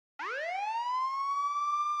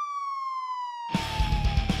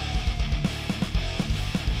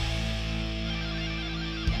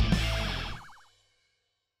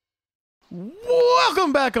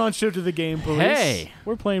Welcome back on Shift to the Game Police. Hey.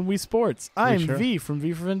 We're playing Wii Sports. I'm sure? V from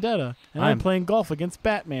V for Vendetta, and I'm playing golf against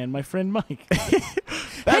Batman, my friend Mike.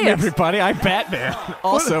 Hey, everybody, I'm Batman.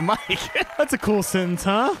 Also Mike. That's a cool sentence,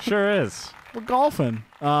 huh? Sure is. We're golfing.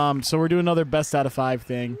 So we're doing another best out of 5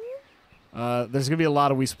 thing. There's going to be a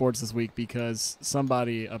lot of Wii Sports this week because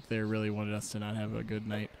somebody up there really wanted us to not have a good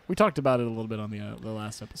night. We talked about it a little bit on the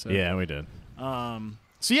last episode. Yeah, we did.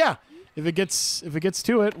 So yeah, if it gets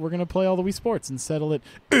to it, we're gonna play all the Wii Sports and settle it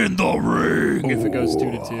in the ring if it goes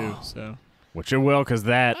 2-2. So, Which it will, because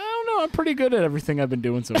that. I don't know. I'm pretty good at everything I've been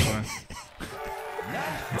doing so far.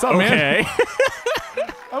 What's up, Okay. man?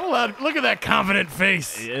 I'm allowed. Look at that confident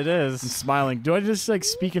face. It I'm is. smiling. Do I just like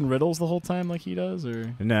speak in riddles the whole time like he does,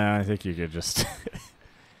 or No, I think you could just.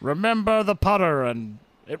 remember the putter and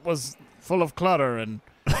it was full of clutter and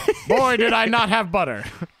boy did I not have butter.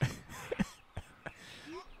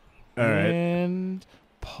 All right. And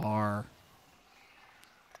par.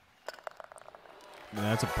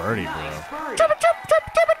 That's a birdie, bro.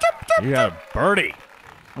 You got a birdie.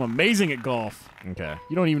 I'm amazing at golf. Okay.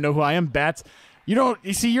 You don't even know who I am, Bats. You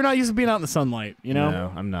see, you're not used to being out in the sunlight, you know?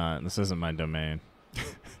 No, I'm not. This isn't my domain.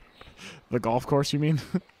 The golf course, you mean?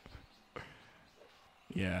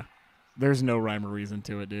 Yeah. There's no rhyme or reason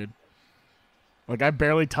to it, dude. Like, I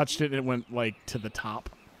barely touched it and it went, like, to the top.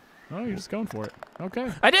 Oh, you're just going for it. Okay.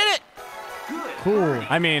 I did it! Cool.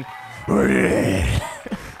 I mean,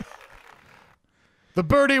 The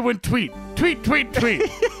birdie went tweet, tweet, tweet, tweet.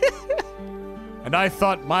 And I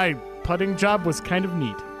thought my putting job was kind of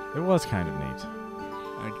neat. it was kind of neat.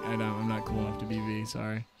 I know, I'm not cool enough to be V,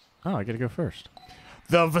 sorry. Oh, I got to go first.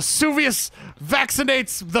 The Vesuvius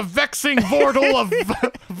vaccinates the vexing vortal of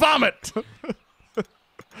vomit.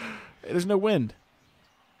 There's no wind.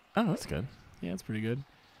 Oh, that's good. Yeah, it's pretty good.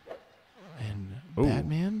 And Ooh.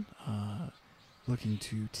 Batman looking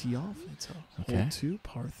to tee off. It's a Okay. hole 2,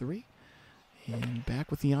 par 3. And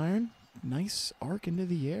back with the iron. Nice arc into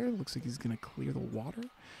the air. Looks like he's going to clear the water.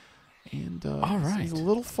 And All right. he's a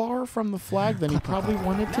little far from the flag than he probably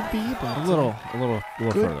wanted to be. But A little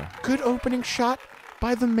good, further. good opening shot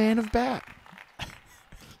by the man of bat.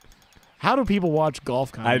 How do people watch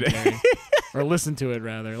golf commentary? Or listen to it,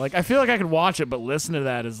 rather. Like, I feel like I could watch it, but listen to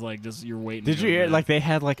that is like just you're waiting. Did to you go hear, back. like, they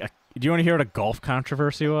had, like, a. Do you want to hear what a golf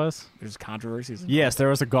controversy was? There's controversies. Yes, there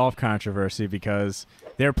was a golf controversy because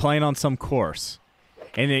they were playing on some course.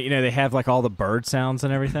 And, they have, like, all the bird sounds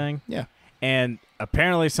and everything. Yeah. And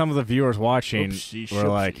apparently some of the viewers watching Oopsie, were shoopsie.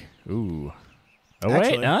 like, ooh. Oh,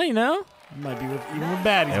 Actually- wait, no, Might be with even with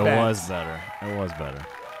bad. He's It bad. was better. It was better.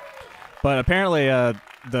 But apparently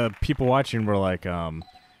the people watching were like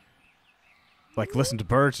listen to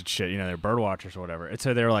birds and shit, they're bird watchers or whatever. And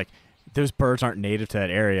so they were like, those birds aren't native to that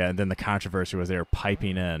area. And then the controversy was they were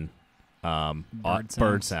piping in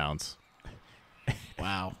bird sounds.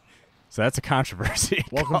 Wow. So that's a controversy.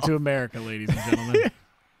 Welcome to America, ladies and gentlemen.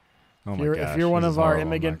 Oh If my you're, gosh, if you're one this of is our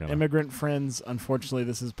horrible. I'm not gonna- immigrant friends, unfortunately,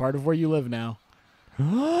 this is part of where you live now.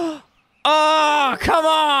 Oh, come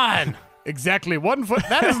on! Exactly 1 foot.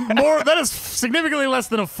 That is more. That is significantly less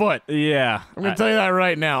than a foot. Yeah. I'm gonna tell you that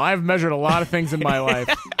right now. I've measured a lot of things in my life.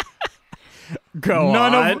 Go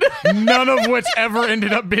on. None of which ever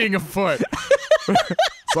ended up being a foot.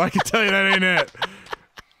 So I can tell you that ain't it.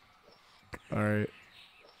 All right.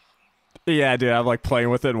 Yeah, dude, I'm like playing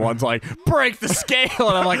with it, and one's like, break the scale,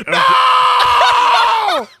 and I'm like,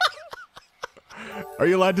 No! Are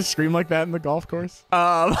you allowed to scream like that in the golf course?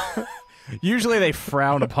 usually they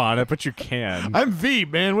frown upon it, but you can. I'm V,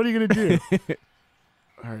 man. What are you gonna do?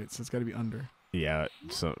 All right, so it's got to be under. Yeah,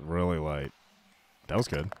 so really light. That was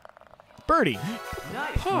good. Birdie.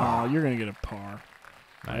 Par. Oh, you're gonna get a par.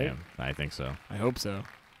 I Right? am. I think so. I hope so.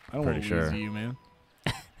 I don't Pretty want to lose sure. to you, man.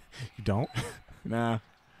 You don't? Nah.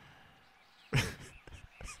 God,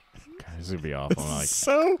 this would be awful. I'm like,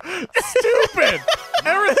 So stupid.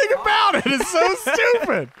 Everything about it is so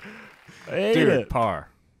stupid. I hate dude, it. par.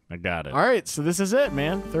 I got it. All right, so this is it,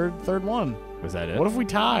 man. Third one. Was that it? What if we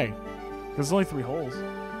tie? Because there's only 3 holes.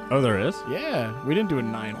 Oh, there is? Yeah, we didn't do a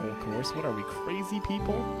 9-hole course. What are we, crazy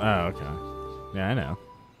people? Oh, okay. Yeah, I know.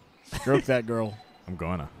 Stroke that girl. I'm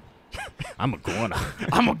gonna. I'm a gonna.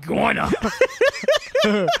 I'm a goiner.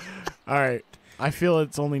 All right. I feel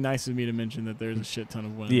it's only nice of me to mention that there's a shit ton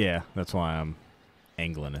of wind. Yeah, that's why I'm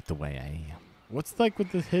angling it the way I am. What's like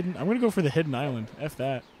with the hidden? I'm gonna go for the hidden island. F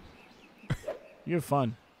that. You have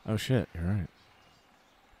fun. Oh, shit. You're right.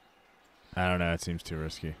 I don't know. It seems too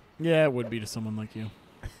risky. Yeah, it would be to someone like you.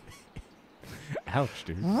 Ouch,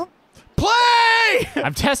 dude. Play!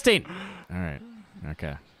 I'm testing. All right.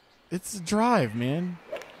 Okay. It's a drive, man.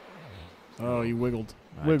 Oh, you wiggled.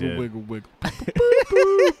 I Wiggle, did. wiggle, wiggle.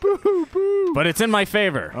 But it's in my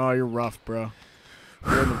favor. Oh, you're rough, bro.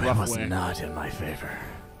 You're in the That rough was way. not in my favor.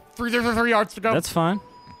 3 yards to go. That's fine.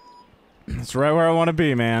 It's right where I want to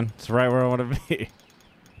be, man. It's right where I want to be.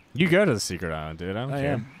 You go to the secret island, dude. I don't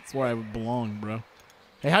care. am. That's where I would belong, bro.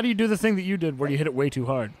 Hey, how do you do the thing that you did where you hit it way too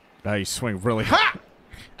hard? You swing really hard.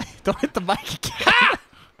 Don't hit the mic again.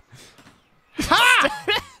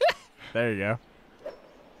 There you go.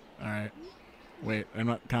 All right. Wait, I'm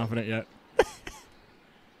not confident yet.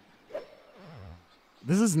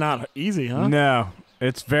 This is not easy, huh? No.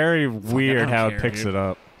 It's very weird how care, it picks dude. it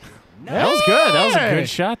up. That was good. That was a Hey! good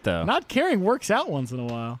shot, though. Not caring works out once in a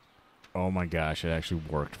while. Oh, my gosh. It actually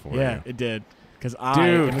worked for Yeah, you. it did. Because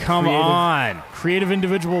Dude, come on. Creative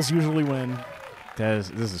individuals usually win. This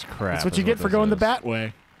is crap. That's what you get for going the bat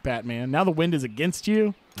way, Batman. Now the wind is against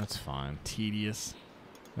you. That's fine. Tedious.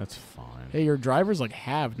 That's fine. Hey, your driver's like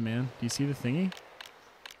halved, man. Do you see the thingy?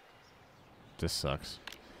 This sucks.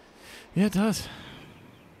 Yeah, it does.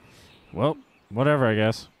 Well, whatever, I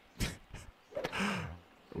guess.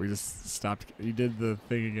 We just stopped. You did the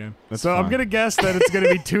thing again. That's so I'm fine. gonna guess that it's gonna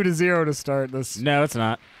be 2-0 to start this No, it's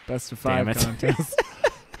not. best of Damn 5 it. contest.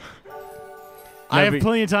 I have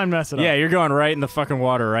plenty of time to mess it up. Yeah, you're going right in the fucking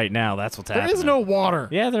water right now. That's what's There happening. is no water.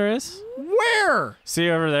 Yeah, there is. Where? See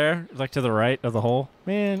over there, like to the right of the hole?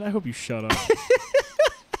 Man, I hope you shut up.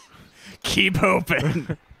 Keep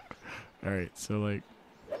hoping. All right, so like,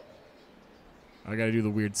 I gotta do the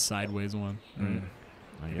weird sideways one. Right?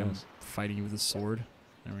 I I'm guess. fighting you with a sword.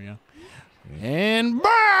 There we go. And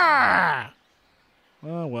bah!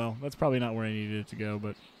 Oh well, that's probably not where I needed it to go,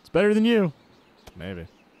 but it's better than you. Maybe.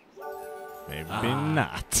 Maybe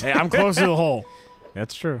not. Hey, I'm close to the hole.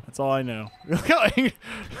 That's true. That's all I know.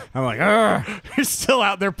 I'm like, Argh! You're still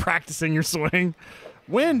out there practicing your swing.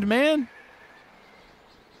 Wind, man.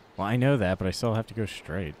 Well, I know that, but I still have to go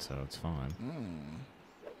straight, so it's fine.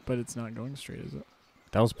 But it's not going straight, is it?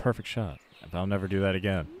 That was a perfect shot. I'll never do that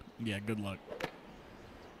again. Yeah, good luck.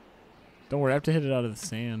 Don't worry, I have to hit it out of the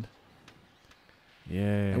sand.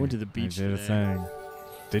 Yay. I went to the beach I did today. a thing.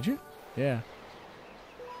 Did you? Yeah.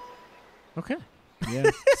 Okay. Yeah,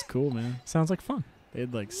 it's cool, man. Sounds like fun. They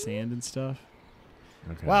had like sand and stuff.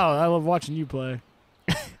 Okay. Wow, I love watching you play.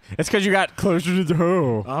 It's because you got closer to the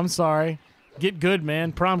hole. I'm sorry. Get good,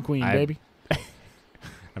 man. Prom queen, baby.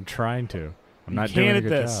 I'm trying to. I'm You not can doing a at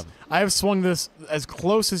good this. job. I have swung this as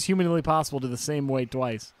close as humanly possible to the same weight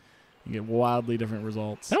twice. You get wildly different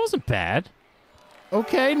results. That wasn't bad.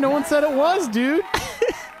 Okay, no one said it was, dude.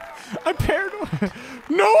 I'm paired.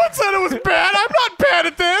 No one said it was bad. I'm not bad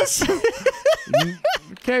at this.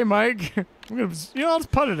 Okay, Mike. I'm gonna, I'll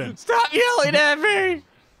just put it in. Stop yelling at me.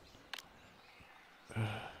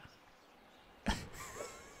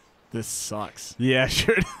 This sucks. Yeah,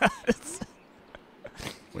 sure does.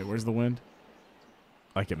 Wait, where's the wind?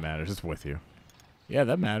 Like it matters. It's with you. Yeah,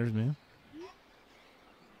 that matters, man.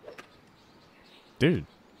 Dude,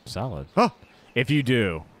 solid. Huh. If you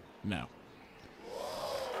do. No.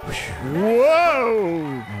 Oh Whoa!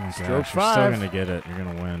 my Stroke gosh, you're 5. still going to get it. You're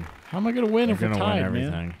going to win. How am I gonna win You're if we're going to win tied,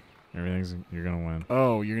 everything. man? You're going to win.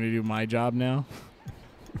 Oh, you're gonna do my job now?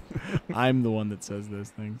 I'm the one that says those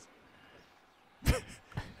things.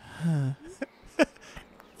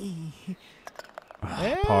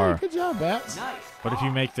 Hey, Par. good job, Bats. But if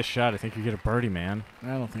you make the shot, I think you get a birdie, man. I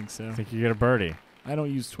don't think so. I think you get a birdie. I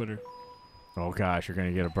don't use Twitter. Oh, gosh, you're going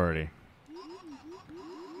to get a birdie.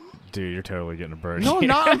 Dude, you're totally getting a birdie. No, I'm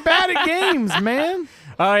not. I'm bad at games, man.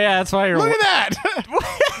 Oh, yeah, that's why you're... Look at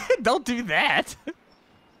that. Don't do that.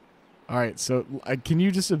 All right, so can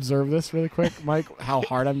you just observe this really quick, Mike? How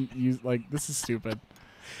hard I'm like this is stupid.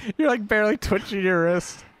 You're like barely twitching your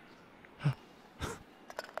wrist.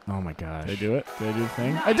 Oh, my gosh. Did I do it? Did I do the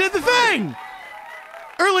thing? I did the thing!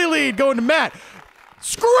 Early lead going to Matt.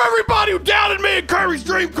 Screw everybody who doubted me in Kirby's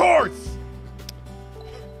Dream Course!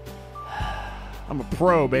 I'm a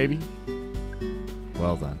pro, baby.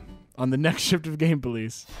 Well done. On the next shift of Game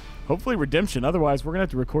Police. Hopefully redemption. Otherwise, we're going to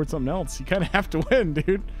have to record something else. You kind of have to win,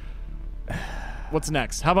 dude. What's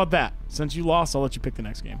next? How about that? Since you lost, I'll let you pick the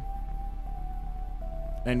next game.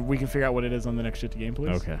 And we can figure out what it is on the next shift of Game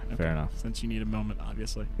Police. Okay, fair enough. Since you need a moment,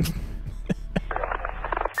 obviously.